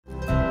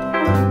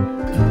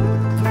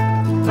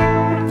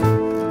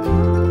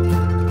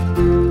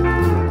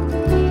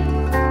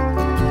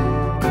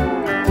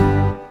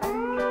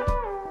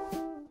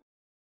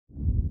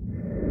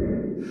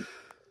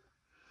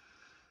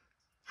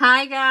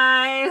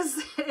guys,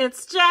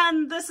 it's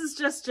Jen. This is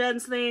just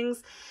Jen's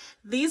things.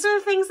 These are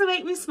the things that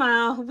make me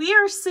smile. We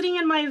are sitting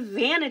in my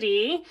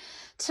vanity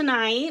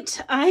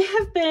tonight. I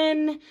have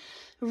been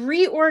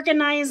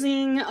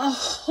reorganizing a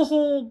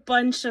whole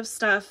bunch of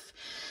stuff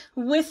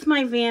with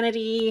my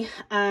vanity.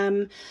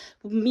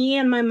 Me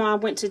and my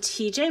mom went to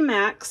TJ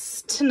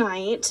Maxx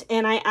tonight,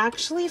 and I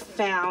actually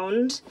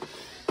found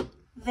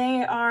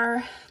they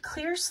are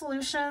clear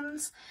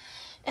solutions,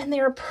 and they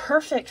are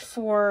perfect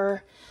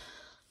for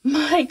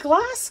my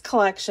glass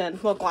collection,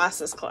 well,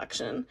 glasses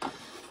collection.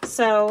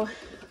 So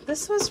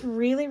this was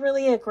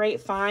really a great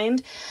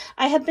find.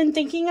 I had been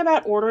thinking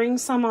about ordering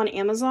some on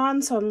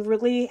Amazon, so I'm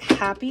really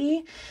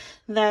happy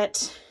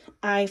that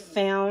I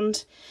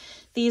found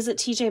these at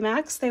TJ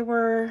Maxx. They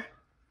were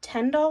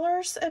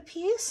 $10 a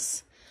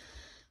piece,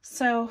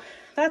 so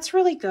that's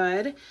really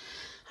good.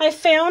 I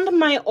found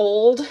my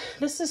old,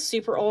 this is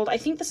super old, I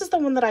think this is the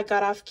one that I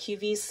got off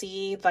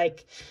QVC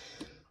like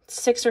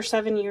 6 or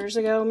 7 years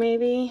ago,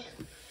 maybe,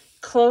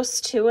 close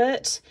to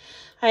it.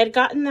 I had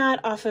gotten that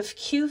off of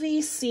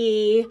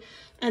QVC,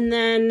 and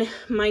then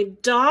my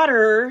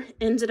daughter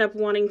ended up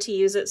wanting to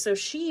use it, so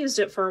she used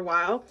it for a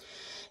while.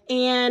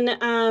 And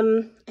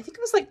I think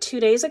it was like 2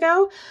 days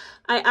ago,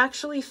 I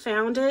actually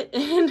found it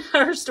in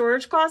our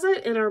storage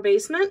closet in our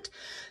basement.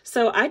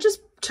 So I just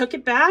took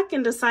it back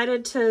and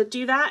decided to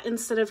do that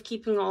instead of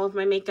keeping all of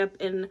my makeup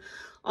in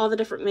all the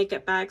different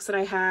makeup bags that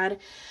I had.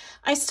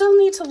 I still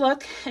need to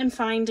look and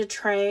find a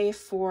tray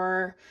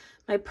for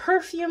my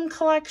perfume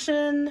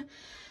collection,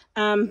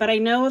 but I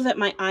know that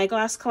my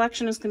eyeglass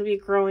collection is going to be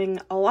growing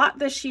a lot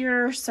this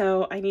year,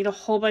 so I need a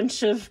whole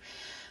bunch of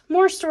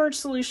more storage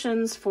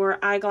solutions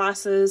for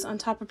eyeglasses on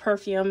top of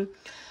perfume.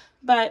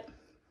 But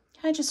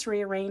I just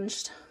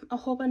rearranged a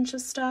whole bunch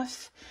of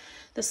stuff.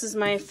 This is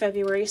my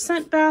February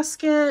scent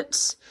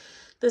basket.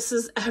 This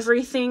is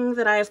everything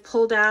that I have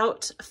pulled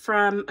out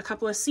from a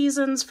couple of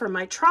seasons for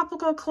my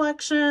tropical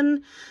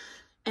collection.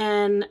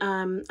 And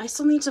I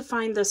still need to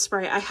find this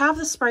spray. I have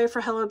the spray for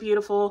Hello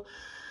Beautiful.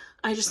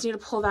 I just need to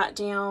pull that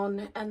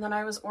down. And then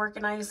I was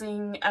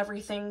organizing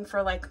everything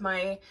for like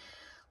my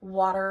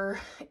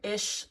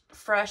water-ish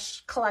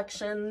fresh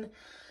collection.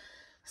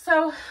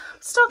 So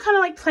I'm still kind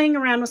of like playing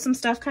around with some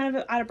stuff, kind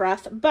of out of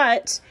breath.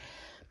 But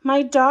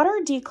my daughter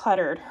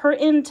decluttered her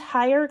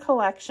entire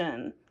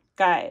collection,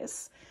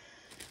 guys,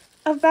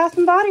 of Bath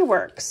 & Body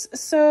Works.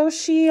 So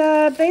she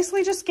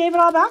basically just gave it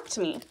all back to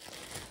me.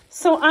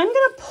 So I'm going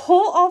to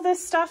pull all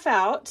this stuff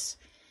out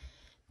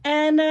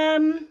and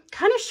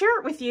kind of share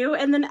it with you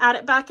and then add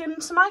it back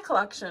into my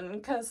collection.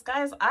 Because,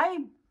 guys,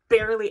 I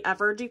barely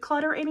ever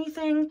declutter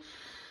anything.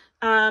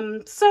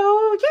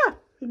 So, yeah,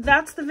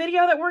 that's the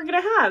video that we're going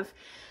to have.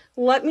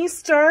 Let me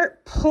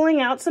start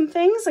pulling out some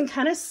things and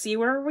kind of see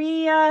where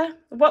we,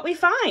 what we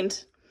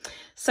find.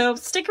 So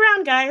stick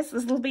around, guys.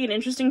 This will be an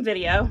interesting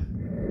video.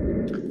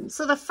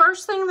 So the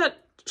first thing that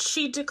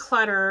she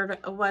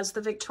decluttered was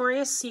the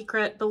Victoria's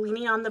Secret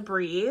Bellini on the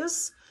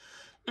Breeze.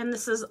 And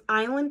this is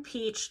Island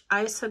Peach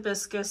Ice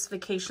Hibiscus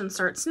Vacation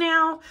Starts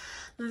Now.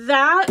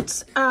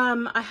 That,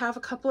 I have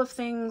a couple of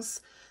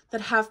things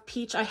that have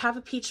peach. I have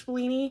a peach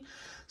Bellini.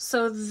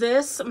 So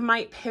this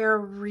might pair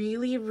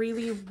really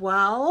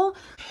well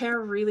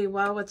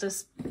with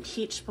this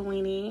peach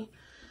Bellini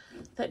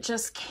that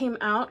just came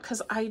out,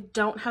 because I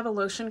don't have a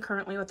lotion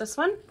currently with this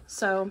one.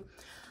 So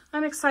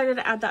I'm excited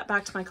to add that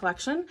back to my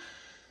collection.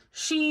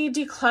 She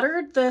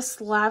decluttered this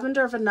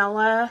lavender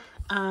vanilla.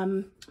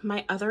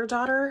 My other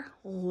daughter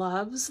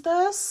loves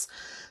this,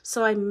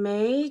 so I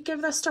may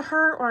give this to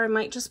her, or I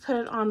might just put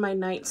it on my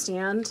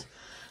nightstand,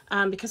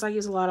 because I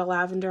use a lot of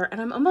lavender,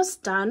 and I'm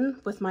almost done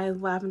with my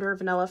lavender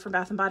vanilla from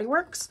Bath & Body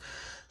Works.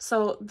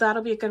 So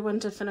that'll be a good one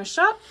to finish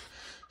up.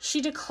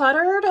 She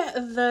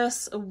decluttered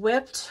this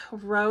whipped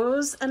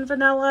rose and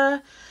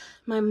vanilla.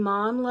 My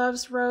mom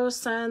loves rose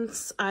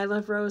scents. I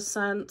love rose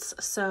scents.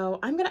 So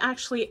I'm going to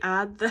actually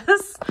add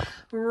this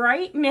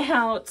right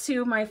now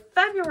to my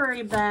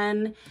February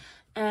bin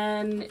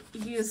and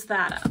use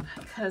that up,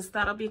 because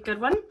that'll be a good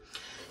one.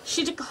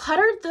 She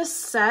decluttered this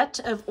set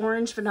of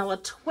orange vanilla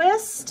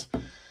twist.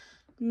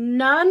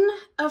 None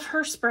of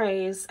her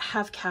sprays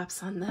have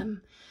caps on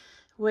them,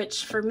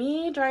 which for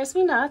me drives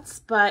me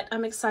nuts, but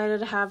I'm excited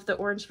to have the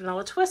orange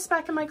vanilla twist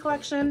back in my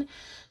collection.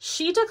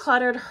 She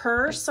decluttered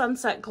her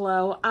Sunset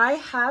Glow. I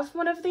have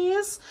one of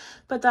these,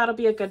 but that'll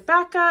be a good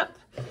backup.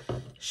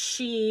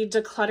 She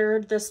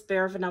decluttered this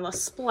Bare Vanilla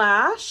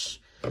Splash.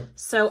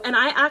 So, and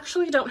I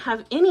actually don't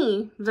have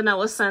any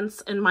vanilla scents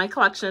in my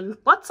collection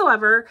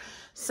whatsoever,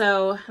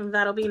 so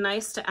that'll be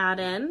nice to add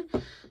in.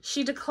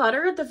 She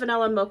decluttered the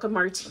Vanilla Mocha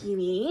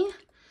Martini,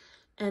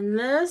 and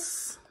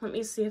this, let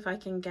me see if I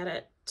can get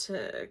it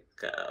to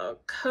go.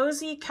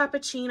 Cozy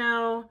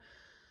Cappuccino,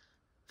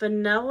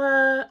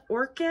 Vanilla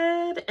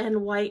Orchid,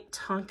 and White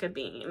Tonka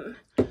Bean.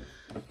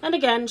 And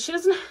again,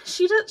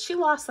 she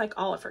lost like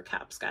all of her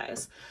caps,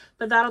 guys,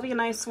 but that'll be a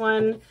nice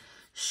one.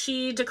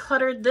 She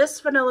decluttered this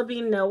Vanilla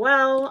Bean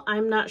Noel.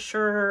 I'm not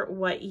sure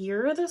what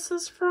year this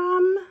is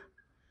from.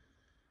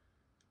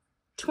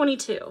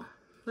 22.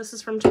 This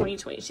is from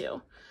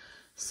 2022.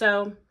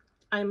 So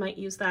I might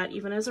use that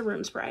even as a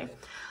room spray.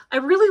 I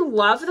really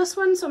love this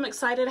one, so I'm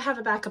excited to have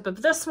a backup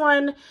of this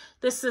one.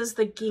 This is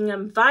the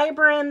Gingham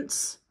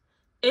Vibrant.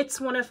 It's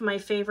one of my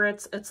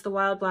favorites. It's the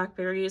Wild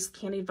Blackberries,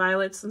 Candied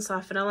Violets, and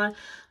Soft Vanilla.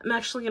 I'm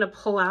actually going to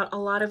pull out a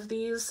lot of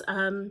these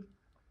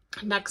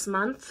next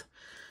month.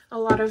 A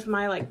lot of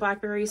my like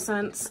blackberry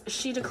scents.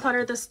 She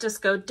decluttered this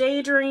Disco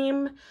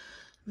Daydream.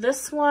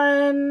 This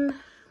one,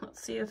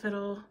 let's see if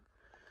it'll,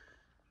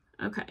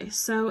 okay,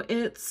 so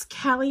it's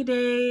Cali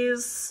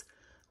Days,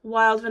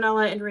 Wild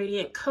Vanilla, and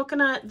Radiant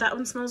Coconut. That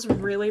one smells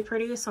really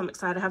pretty, so I'm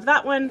excited to have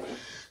that one.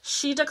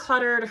 She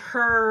decluttered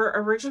her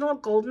original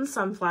Golden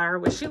Sunflower,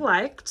 which she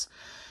liked.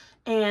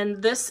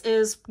 And this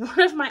is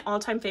one of my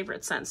all-time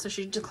favorite scents. So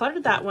she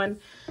decluttered that one.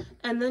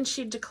 And then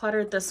she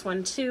decluttered this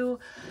one too.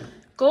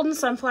 Golden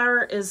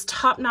Sunflower is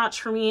top-notch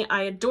for me.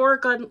 I adore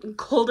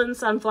Golden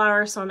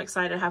Sunflower, so I'm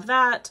excited to have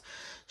that.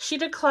 She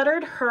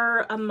decluttered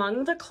her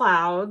Among the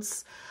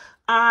Clouds.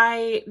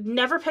 I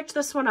never picked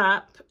this one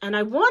up, and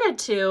I wanted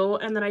to,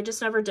 and then I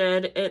just never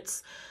did.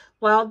 It's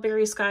Wild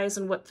Berry Skies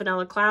and Whipped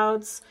Vanilla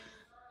Clouds.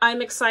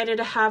 I'm excited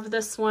to have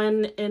this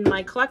one in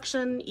my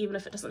collection, even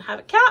if it doesn't have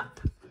a cap.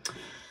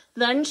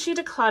 Then she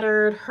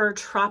decluttered her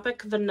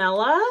Tropic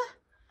Vanilla.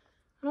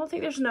 I don't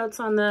think there's notes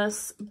on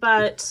this,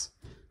 but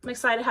I'm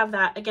excited to have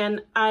that.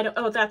 Again,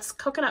 oh, that's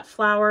Coconut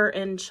Flower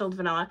and Chilled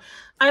Vanilla.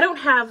 I don't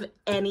have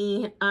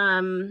any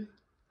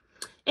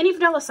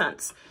vanilla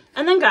scents.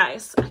 And then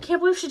guys, I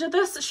can't believe she did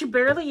this. She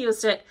barely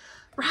used it.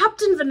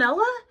 Wrapped in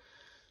Vanilla?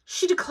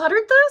 She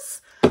decluttered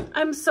this?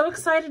 I'm so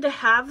excited to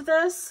have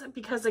this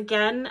because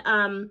again,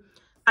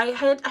 I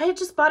had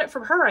just bought it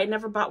from her. I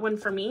never bought one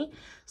for me.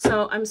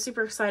 So I'm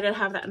super excited to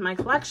have that in my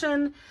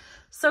collection.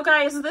 So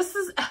guys, this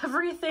is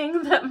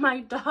everything that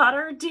my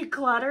daughter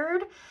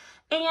decluttered.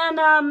 And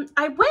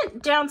I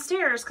went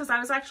downstairs because I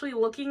was actually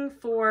looking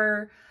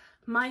for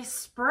my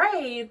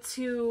spray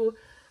to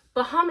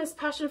Bahamas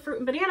Passion Fruit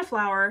and Banana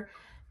Flower.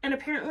 And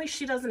apparently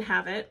she doesn't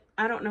have it.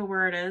 I don't know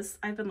where it is.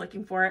 I've been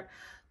looking for it.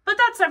 But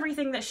that's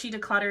everything that she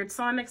decluttered.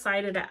 So I'm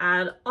excited to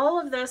add all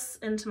of this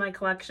into my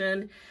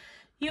collection.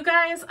 You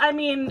guys, I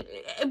mean,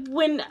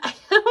 when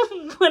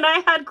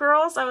I had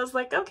girls, I was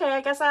like, okay,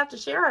 I guess I have to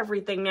share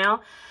everything now.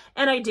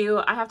 And I do.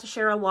 I have to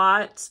share a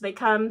lot. They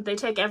come, they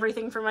take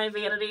everything from my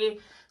vanity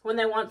when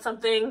they want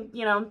something.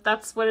 You know,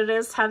 that's what it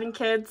is, having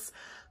kids.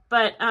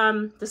 But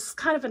this is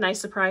kind of a nice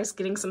surprise,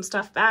 getting some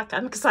stuff back.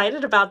 I'm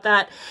excited about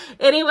that.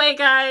 Anyway,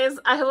 guys,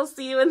 I will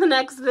see you in the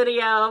next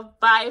video.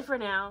 Bye for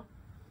now.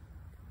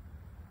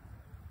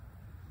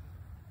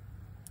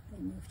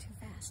 They move too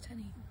fast,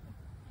 honey.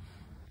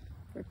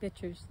 For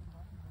pictures.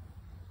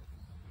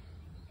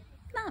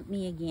 Not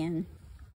me again.